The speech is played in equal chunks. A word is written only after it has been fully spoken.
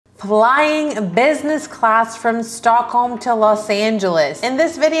flying business class from Stockholm to Los Angeles. In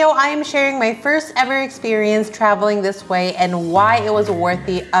this video, I am sharing my first ever experience traveling this way and why it was worth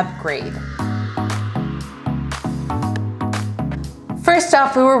the upgrade. First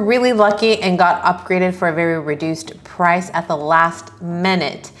off, we were really lucky and got upgraded for a very reduced price at the last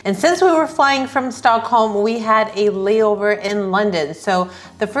minute. And since we were flying from Stockholm, we had a layover in London. So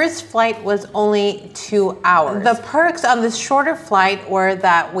the first flight was only 2 hours. The perks on this shorter flight were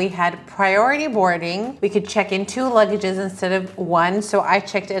that we had priority boarding. We could check in 2 luggages instead of 1. So I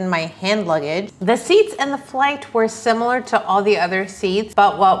checked in my hand luggage. The seats in the flight were similar to all the other seats,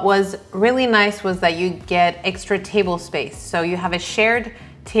 but what was really nice was that you get extra table space. So you have a shared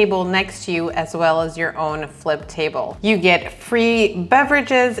table next to you as well as your own flip table. You get free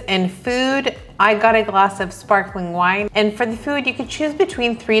beverages and food. I got a glass of sparkling wine, and for the food you could choose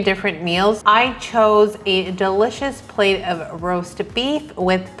between 3 different meals. I chose a delicious plate of roast beef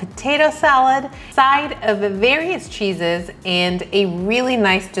with potato salad, side of various cheeses, and a really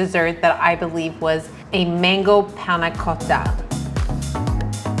nice dessert that I believe was a mango panna cotta.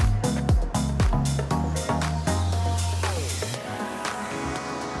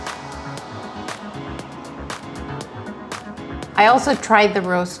 I also tried the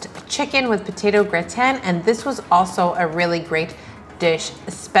roast chicken with potato gratin, and this was also a really great dish,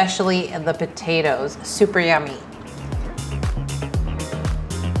 especially the potatoes. Super yummy.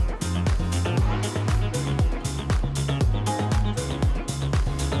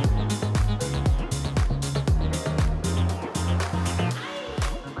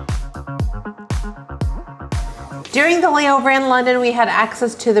 During the layover in London, we had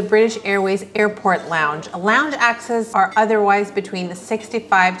access to the British Airways airport lounge. Lounge access are otherwise between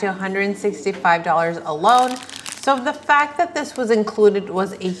 $65 to $165 alone, so the fact that this was included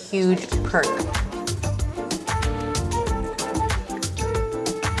was a huge perk.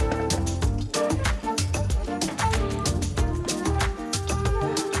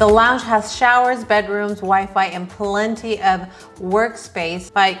 The lounge has showers, bedrooms, Wi-Fi, and plenty of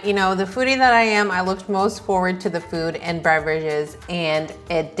workspace. But you know, the foodie that I am, I looked most forward to the food and beverages, and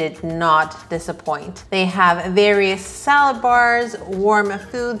it did not disappoint. They have various salad bars, warm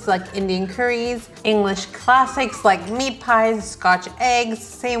foods like Indian curries, English classics like meat pies, Scotch eggs,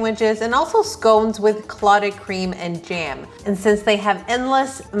 sandwiches, and also scones with clotted cream and jam. And since they have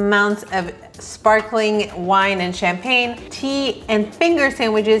endless amounts of sparkling wine and champagne, tea, and finger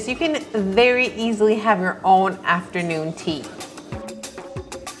sandwiches, you can very easily have your own afternoon tea.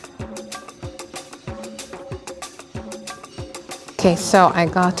 Okay, so I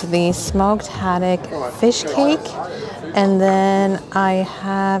got the smoked haddock fish cake, and then I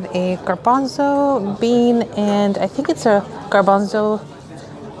have a garbanzo bean, and I think it's a garbanzo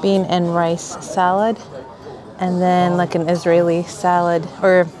bean and rice salad, and then like an Israeli salad,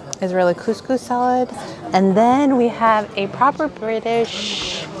 or Israeli couscous salad. And then we have a proper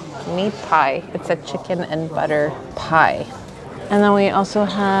British meat pie. It's a chicken and butter pie. And then we also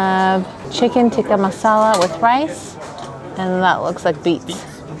have chicken tikka masala with rice, and that looks like beets.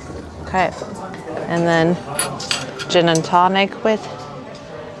 Okay, and then gin and tonic with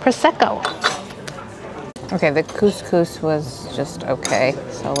Prosecco. Okay, the couscous was just okay.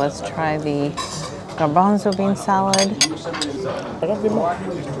 So let's try the garbanzo bean salad.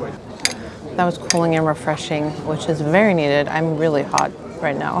 That was cooling and refreshing, which is very needed. I'm really hot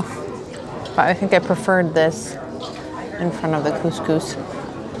right now, but I think I preferred this in front of the couscous.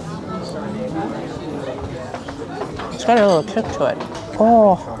 It's got a little kick to it.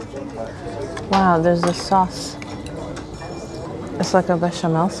 Oh, wow, there's this sauce. It's like a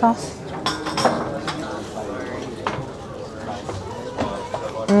bechamel sauce.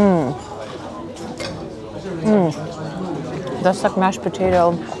 That's like mashed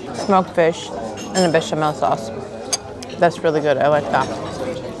potato, smoked fish, and a bechamel sauce. That's really good. I like that.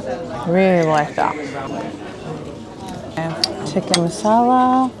 Really like that. And chicken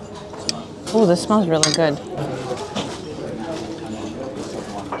masala. Oh, this smells really good.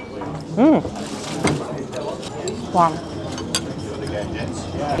 Wow.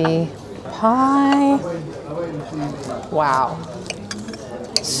 The pie. Wow.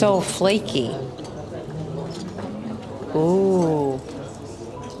 So flaky. Ooh.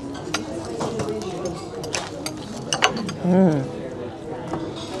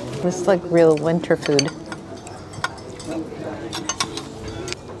 This is like real winter food.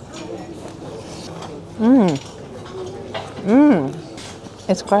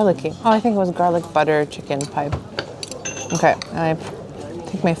 It's garlicky. Oh, I think it was garlic butter chicken pie. Okay, and I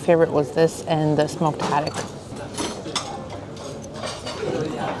think my favorite was this and the smoked haddock.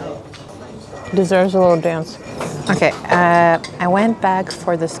 Deserves a little dance. Okay, I went back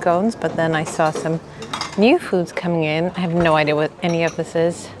for the scones, but then I saw some new foods coming in. I have no idea what any of this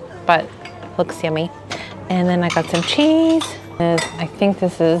is, but looks yummy. And then I got some cheese. I think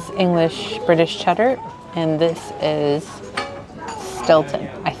this is English British cheddar, and this is Stilton,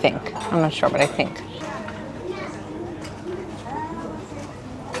 I think. I'm not sure, but I think.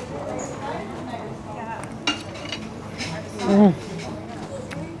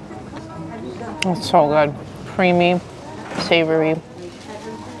 It's so good. Creamy, savory.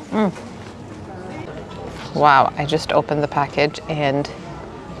 Wow, I just opened the package and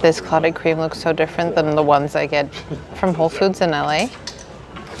this clotted cream looks so different than the ones I get from Whole Foods in LA.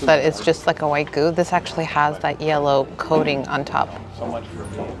 That it's just like a white goo. This actually has that yellow coating on top. So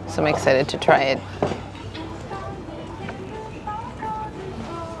I'm excited to try it.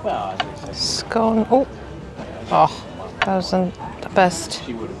 Scone. Oh, that wasn't the best.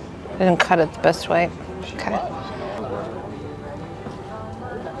 I didn't cut it the best way. Okay.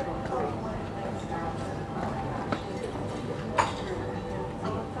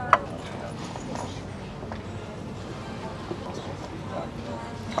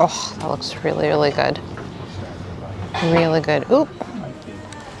 Oh, that looks really, really good. Really good. Oop.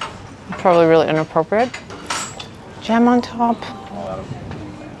 Probably really inappropriate. Jam on top.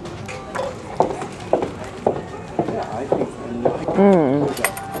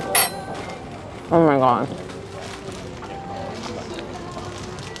 Oh my God.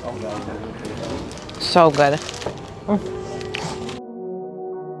 So good.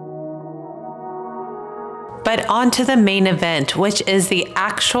 But on to the main event, which is the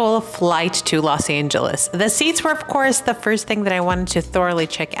actual flight to Los Angeles. The seats were, of course, the first thing that I wanted to thoroughly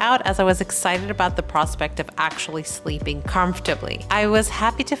check out, as I was excited about the prospect of actually sleeping comfortably. I was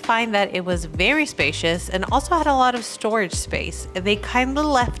happy to find that it was very spacious and also had a lot of storage space. They kindly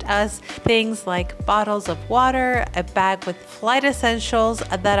left us things like bottles of water, a bag with flight essentials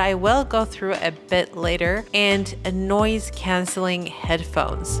that I will go through a bit later, and noise canceling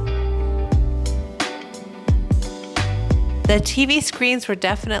headphones. The TV screens were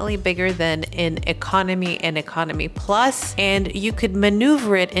definitely bigger than in Economy and Economy Plus, and you could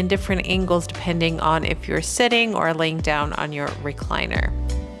maneuver it in different angles depending on if you're sitting or laying down on your recliner.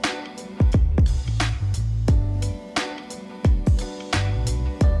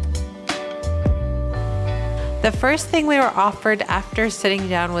 The first thing we were offered after sitting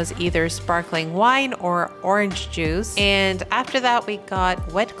down was either sparkling wine or orange juice, and after that we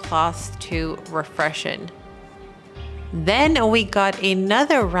got wet cloths to refreshen. Then we got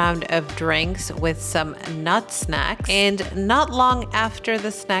another round of drinks with some nut snacks, and not long after the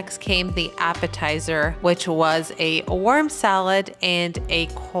snacks came the appetizer, which was a warm salad and a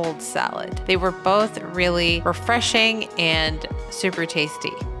cold salad. They were both really refreshing and super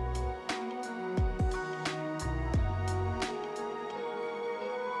tasty.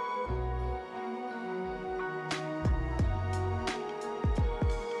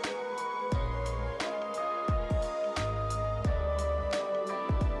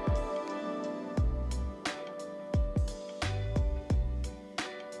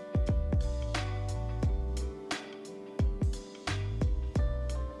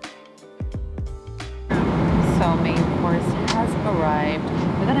 So main course has arrived.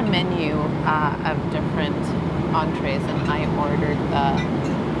 We got a menu of different entrees, and I ordered the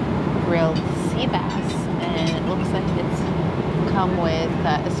grilled sea bass, and it looks like it's come with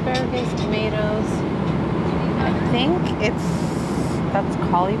asparagus, tomatoes. I think that's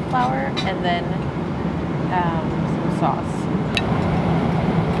cauliflower, and then some sauce.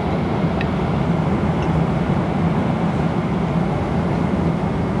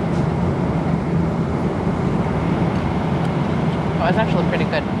 Oh, it's actually pretty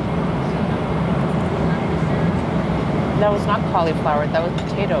good. That was not cauliflower, that was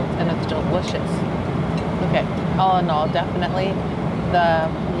potatoes, and it's delicious. Okay, all in all, definitely the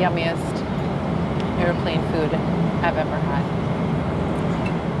yummiest airplane food I've ever had.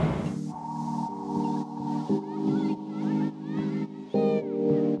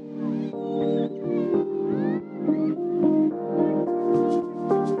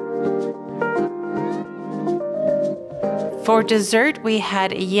 For dessert, we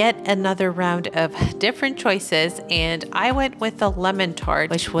had yet another round of different choices, and I went with the lemon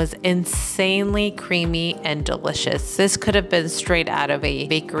tart, which was insanely creamy and delicious. This could have been straight out of a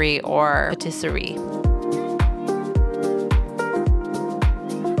bakery or patisserie.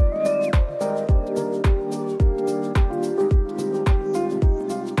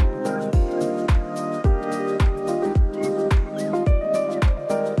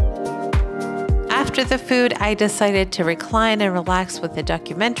 After the food, I decided to recline and relax with the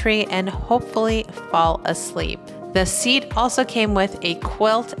documentary and hopefully fall asleep. The seat also came with a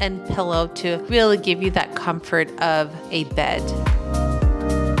quilt and pillow to really give you that comfort of a bed.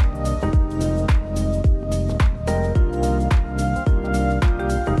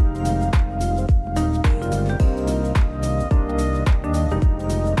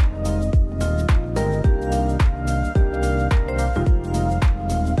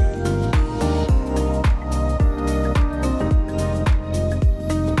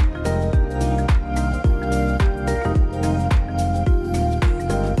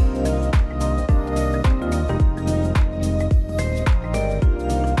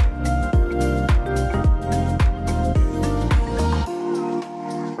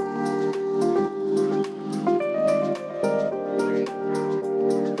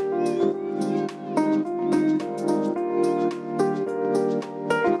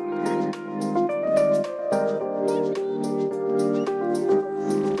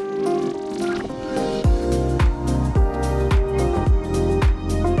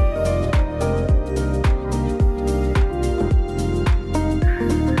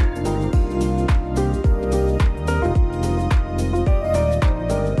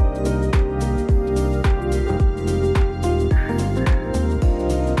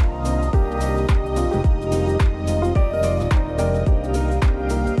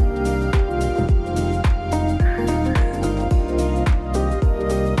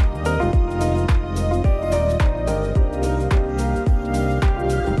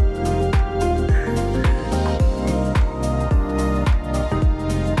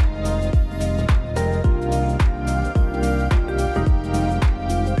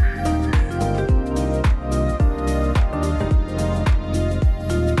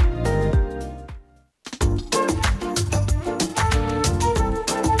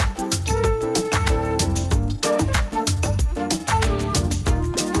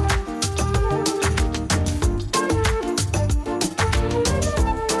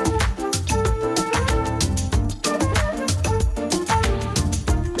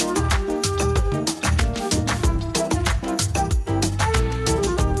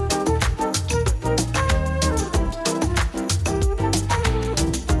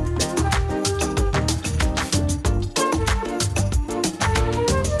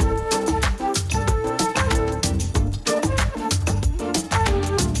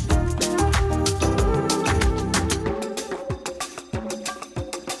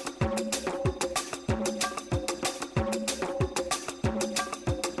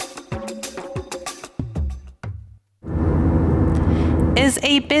 Is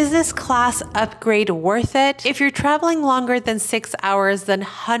a business class upgrade worth it? If you're traveling longer than 6 hours, then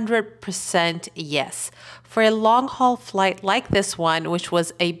 100% yes. For a long haul flight like this one, which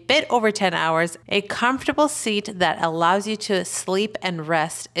was a bit over 10 hours, a comfortable seat that allows you to sleep and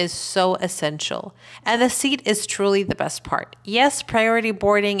rest is so essential. And the seat is truly the best part. Yes, priority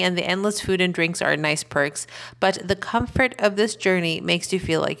boarding and the endless food and drinks are nice perks, but the comfort of this journey makes you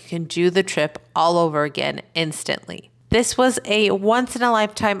feel like you can do the trip all over again instantly. This was a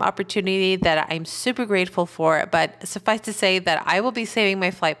once-in-a-lifetime opportunity that I'm super grateful for, but suffice to say that I will be saving my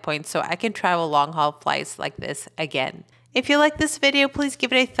flight points so I can travel long-haul flights like this again. If you like this video, please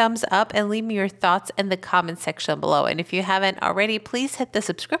give it a thumbs up and leave me your thoughts in the comment section below. And if you haven't already, please hit the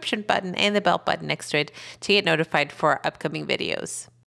subscription button and the bell button next to it to get notified for our upcoming videos.